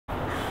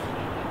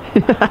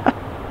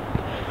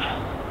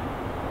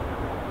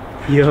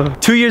Yo.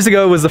 2 years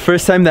ago was the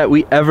first time that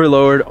we ever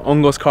lowered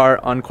Ongo's car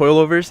on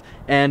coilovers,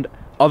 and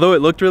although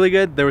it looked really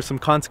good, there were some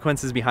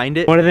consequences behind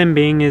it. One of them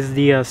being is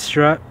the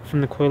strut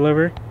from the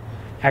coilover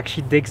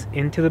actually digs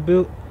into the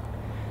boot,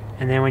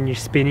 and then when you're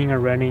spinning or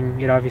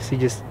running, it obviously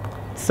just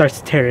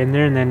starts to tear in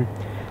there, and then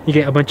you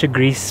get a bunch of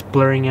grease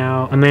blurring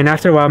out. And then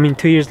after a while, I mean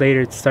 2 years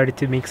later, it started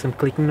to make some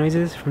clicking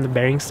noises from the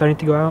bearings starting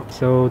to go out.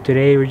 So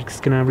today we're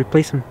just gonna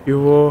replace them.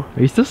 Yo,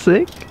 Are you still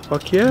sick?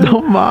 fuck yeah.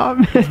 No,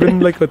 mom. It's been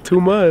like 2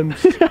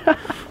 months.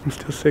 I'm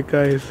still sick,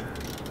 guys.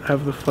 I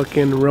have the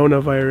fucking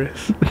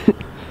coronavirus.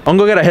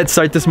 Ongo got a head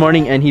start this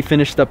morning and he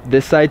finished up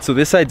this side, so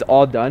this side's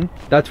all done.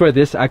 That's where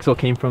this axle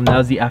came from. That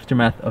was the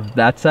aftermath of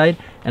that side,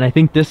 and I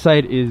think this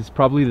side is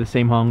probably the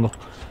same Ongo.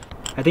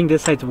 I think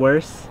this side's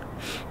worse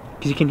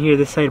because you can hear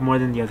this side more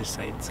than the other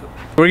side. So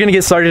We're gonna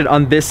get started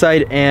on this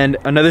side, and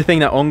another thing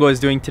that Ongo is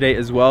doing today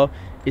as well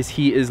is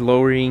he is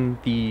lowering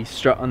the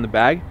strut on the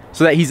bag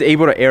so that he's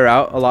able to air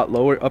out a lot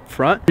lower up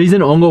front. The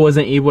reason Ongo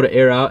wasn't able to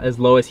air out as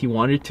low as he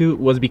wanted to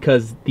was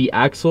because the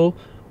axle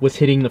was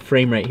hitting the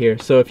frame right here.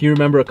 So if you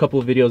remember a couple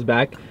of videos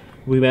back,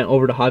 we went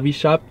over to Javi's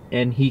shop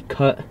and he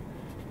cut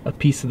a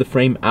piece of the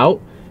frame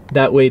out.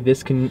 That way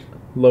this can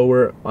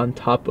lower on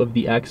top of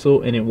the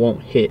axle and it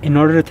won't hit. in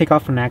order to take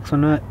off an axle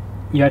nut,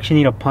 you actually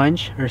need a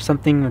punch or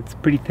something that's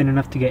pretty thin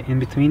enough to get in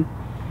between,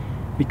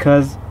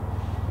 because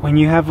when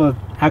you have an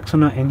axle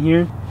nut in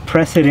here,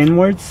 press it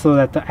inwards so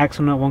that the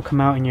axle nut won't come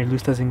out and your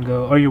loose doesn't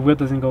go, or your wheel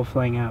doesn't go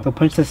flying out. So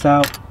punch this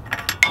out.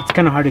 It's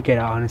kind of hard to get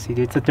out, honestly,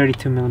 dude. It's a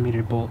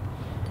 32mm bolt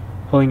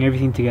holding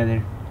everything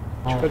together.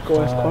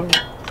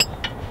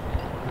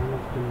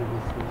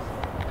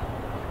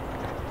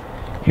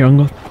 Here,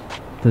 Ongo,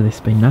 te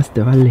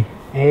despeinaste, vale.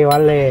 Hey,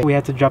 vale. We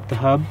have to drop the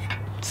hub,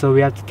 so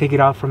we have to take it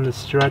out from the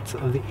struts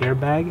of the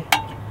airbag.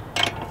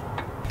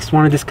 Just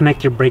want to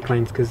disconnect your brake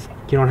lines because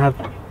you don't have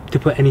to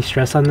put any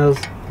stress on those.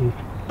 It'd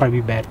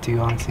probably be bad too,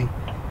 honestly.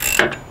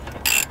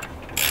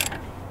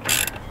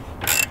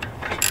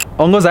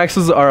 Ongo's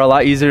axles are a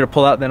lot easier to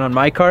pull out than on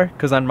my car,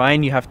 because on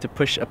mine you have to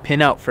push a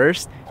pin out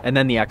first and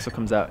then the axle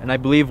comes out. And I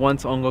believe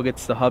once Ongo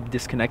gets the hub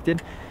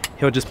disconnected,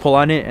 he'll just pull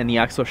on it and the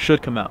axle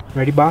should come out.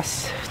 Ready,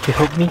 boss? To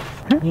help me?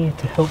 Yeah,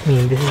 to help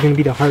me. This is gonna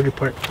be the harder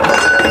part.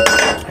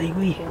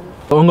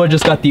 Ongo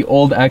just got the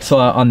old axle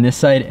out on this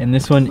side, and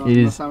this one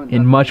is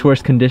in much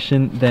worse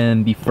condition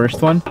than the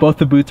first one. Both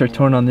the boots are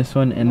torn on this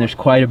one, and there's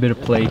quite a bit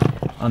of play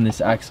on this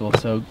axle.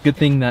 So good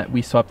thing that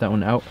we swapped that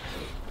one out.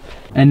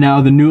 And now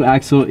the new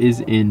axle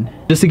is in.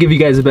 Just to give you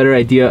guys a better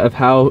idea of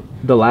how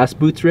the last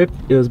boots ripped,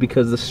 it was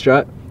because the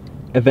strut,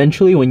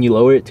 eventually when you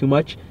lower it too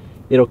much,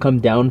 it'll come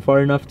down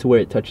far enough to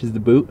where it touches the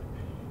boot.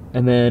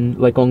 And then,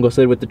 like Ongo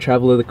said, with the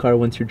travel of the car,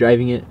 once you're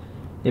driving it,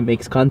 it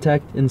makes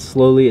contact and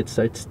slowly it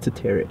starts to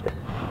tear it.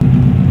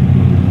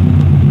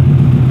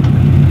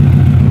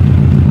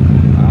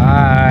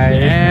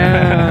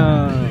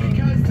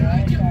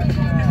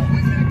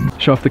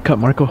 Show off the cut,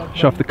 Marco.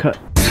 Show off the cut.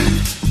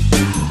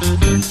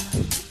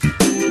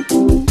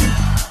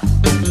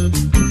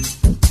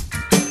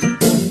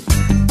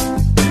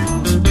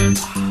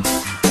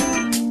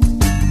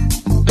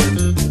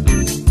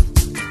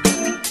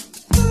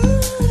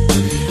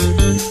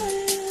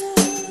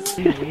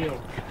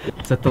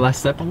 Is that the last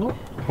step, Ongo?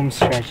 Home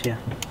stretch, yeah.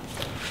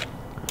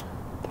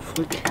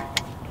 Fuck.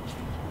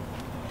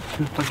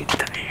 I'm fucking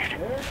tired.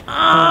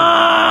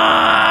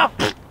 I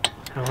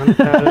want to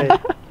tell it.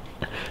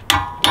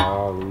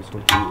 Wow, lose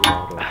some heat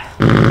without us.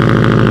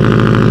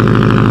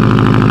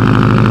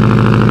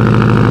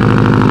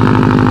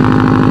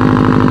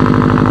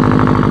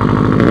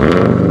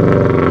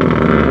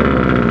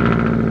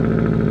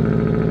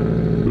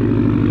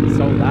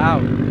 So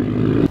loud.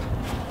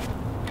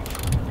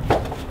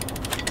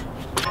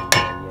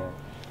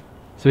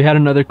 So we had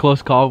another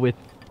close call with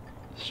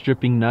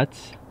stripping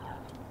nuts,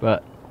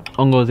 but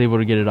Ongo was able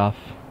to get it off.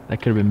 That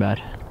could have been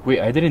bad.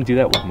 Wait, I didn't do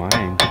that with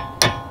mine.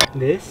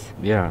 This?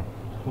 Yeah.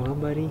 Well,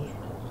 buddy.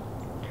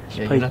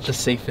 Yeah, you're not the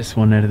safest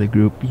one out of the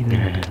group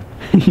either.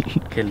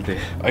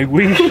 I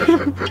wish.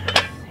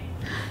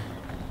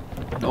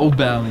 No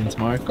balance,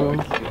 Marco.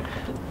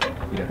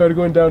 Yeah. Alright,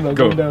 going down now,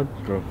 going down.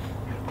 Go.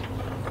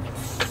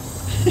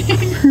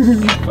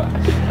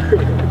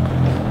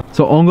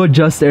 So Ongo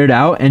just aired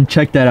out, and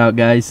check that out,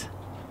 guys.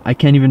 I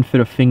can't even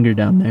fit a finger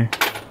down there.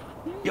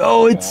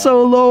 Yo, it's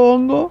so low,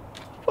 Ongo.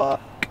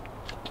 Fuck.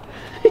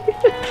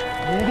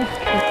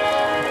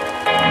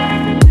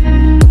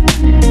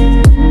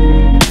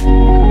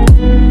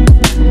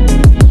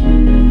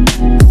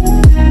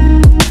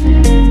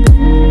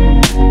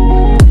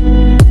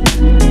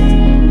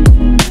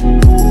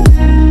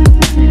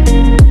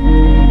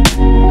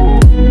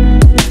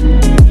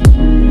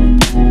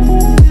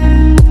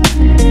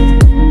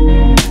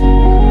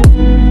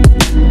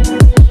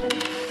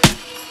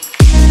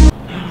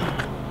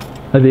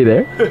 Are they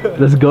there?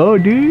 Let's go,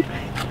 dude.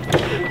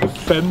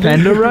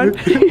 Panda run?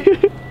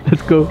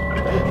 Let's go.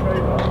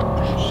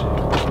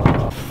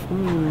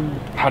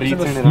 How do you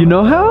turn it on? You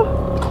know how?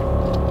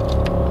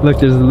 Look,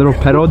 there's a little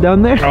pedal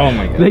down there. Oh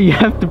my god. That you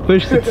have to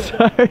push to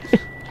start.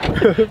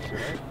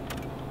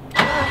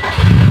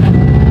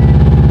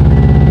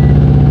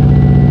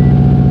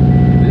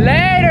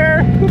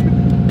 Later!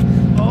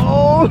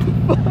 Oh!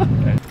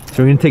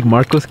 So we're gonna take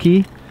Marco's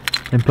key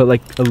and put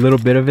like a little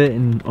bit of it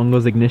in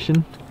Ongo's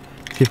ignition.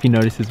 See if he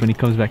notices when he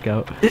comes back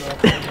out.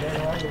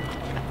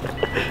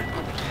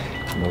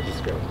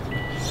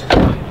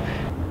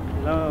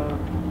 Hello.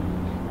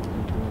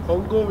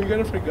 Ongo, we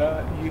gotta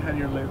forgot you had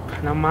your lip.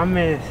 No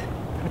mames.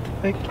 What the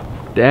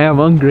fuck? Damn,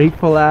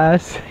 ungrateful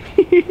ass.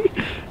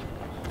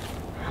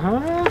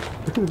 Huh?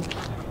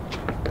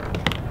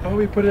 Oh,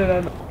 we put it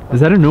on. Is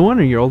that a new one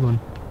or your old one?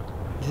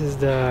 This is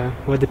the,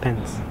 well, it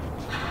depends.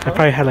 I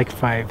probably had like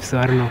 5, so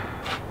I don't know.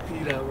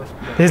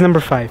 This is number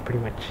 5 pretty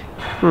much.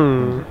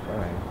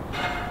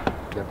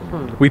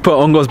 We put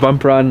Ongo's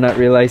bumper on, not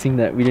realizing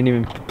that we didn't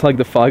even plug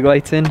the fog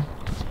lights in,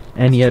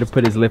 and he had to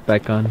put his lip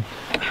back on.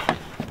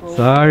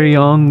 Sorry,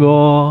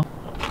 Ongo.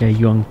 Yeah,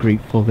 you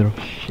ungrateful little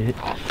shit.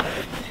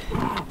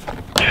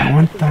 I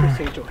want that.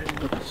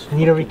 I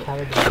need to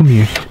recalibrate. Come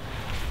here.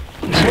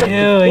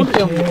 Ew,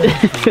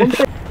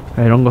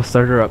 Alright, Ongo,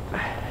 start her up. I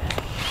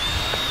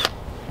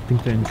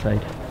think they're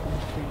inside.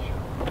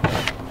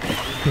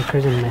 the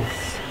car's a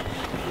mess.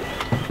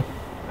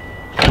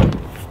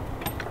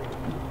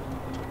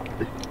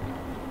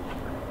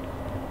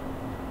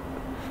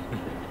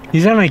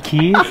 These are my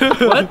keys.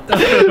 What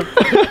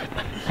the?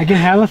 I can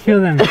hella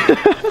feel them.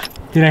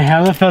 Dude, I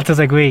hella felt. I was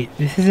like, wait,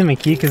 this isn't my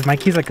key because my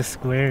key's like a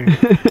square.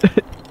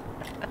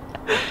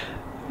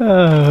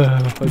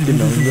 Fucking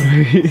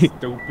Ongo.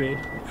 Stupid.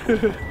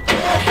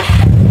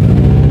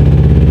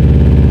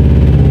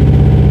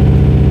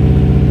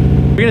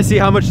 We're gonna see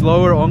how much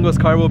lower Ongo's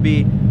car will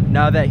be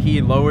now that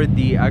he lowered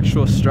the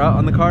actual strut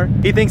on the car.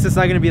 He thinks it's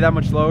not gonna be that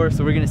much lower,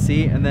 so we're gonna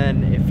see, and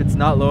then if it's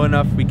not low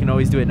enough, we can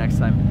always do it next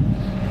time.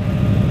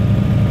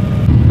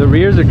 The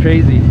rears are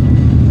crazy.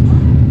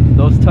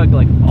 Those tug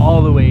like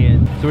all the way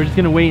in. So we're just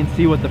gonna wait and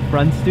see what the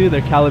fronts do. They're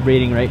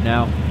calibrating right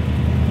now.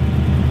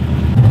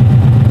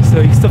 So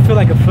you still feel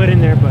like a foot in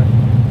there, but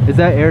Is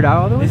that aired out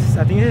all the way? this is,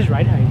 I think this is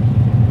ride height.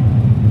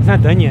 It's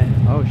not done yet.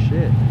 Oh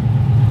shit.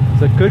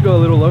 So it could go a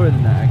little lower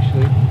than that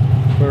actually.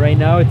 But right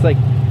now it's like,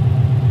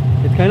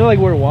 it's kind of like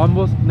where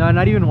Wombo's, no,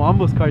 not even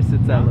Wombo's car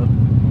sits at low.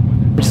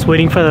 We're just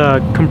waiting for the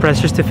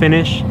compressors to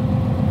finish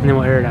and then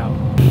we'll air it out.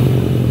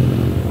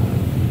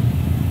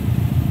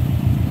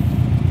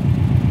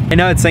 Right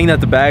now it's saying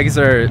that the bags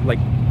are like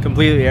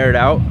completely aired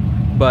out,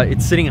 but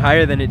it's sitting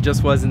higher than it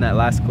just was in that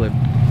last clip.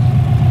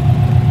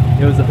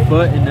 It was a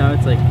foot and now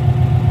it's like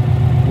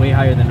way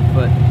higher than a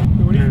foot.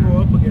 What do you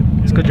go up again?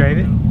 Let's go drive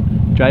it.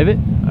 Drive it?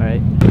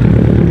 Alright.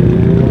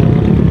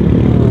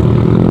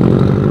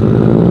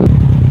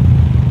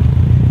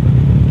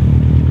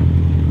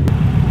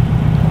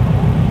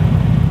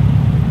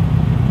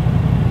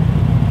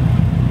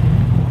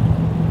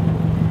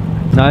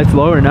 No, it's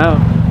lower now.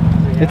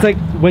 Yeah. It's like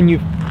when you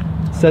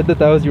said that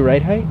was your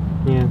ride height,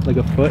 Yeah. like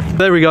a foot.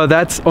 There we go,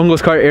 that's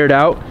Ongo's car aired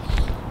out.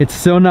 It's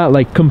still not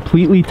like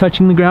completely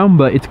touching the ground,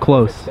 but it's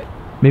close.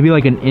 Maybe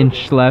like an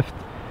inch left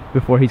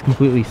before he's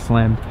completely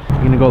slammed. You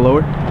gonna go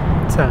lower?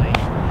 It's alright.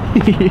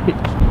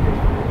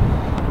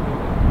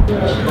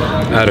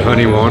 Add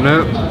honey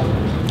walnut,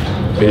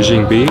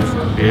 Beijing beef,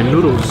 and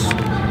noodles.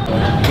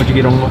 What'd you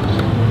get, Ongo?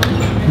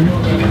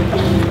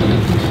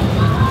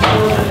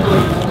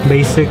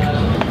 Basic.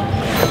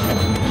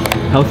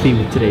 Healthy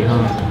today,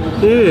 huh?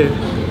 Yeah.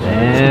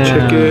 Damn.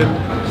 Some chicken,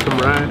 some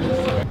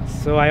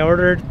rice. So I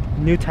ordered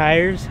new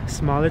tires,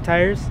 smaller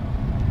tires.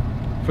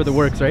 For the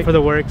works, right? For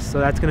the works, so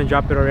that's gonna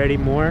drop it already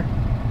more.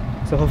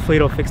 So hopefully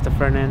it'll fix the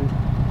front end.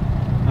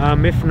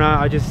 If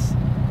not, I'll just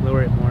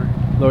lower it more.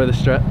 Lower the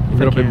strut a If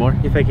little I bit can, more.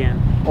 If I can.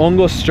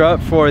 Ongo's strut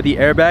for the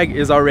airbag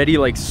is already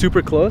like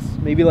super close,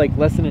 maybe like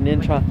less than an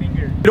inch. Like a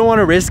finger. You don't want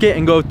to risk it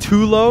and go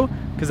too low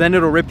because then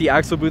it'll rip the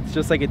axle boots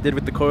just like it did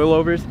with the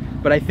coilovers.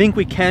 But I think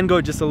we can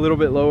go just a little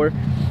bit lower.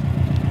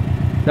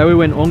 That way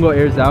when Ongo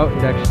airs out,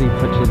 it actually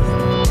touches.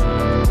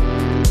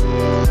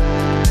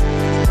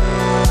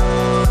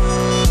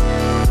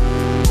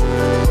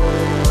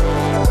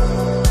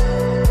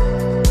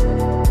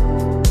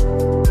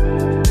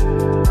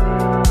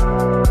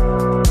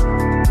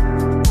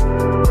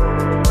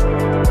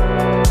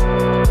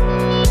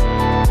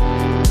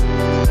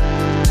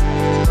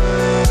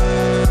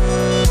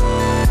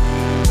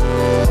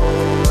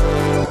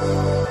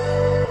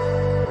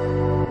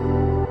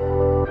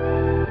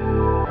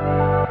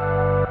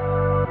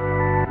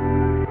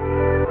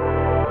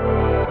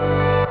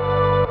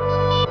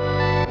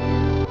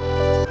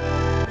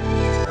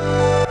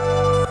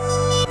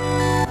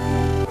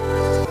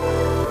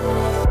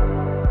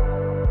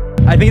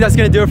 I think that's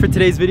gonna do it for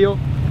today's video.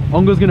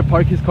 Ongo's gonna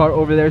park his car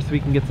over there so we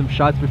can get some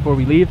shots before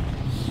we leave.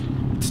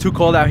 It's too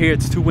cold out here,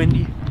 it's too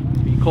windy.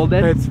 Are you cold,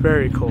 Ed? It's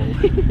very cold.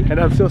 And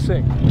I'm still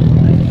sick.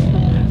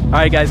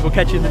 Alright guys, we'll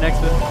catch you in the next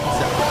one.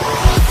 Peace out.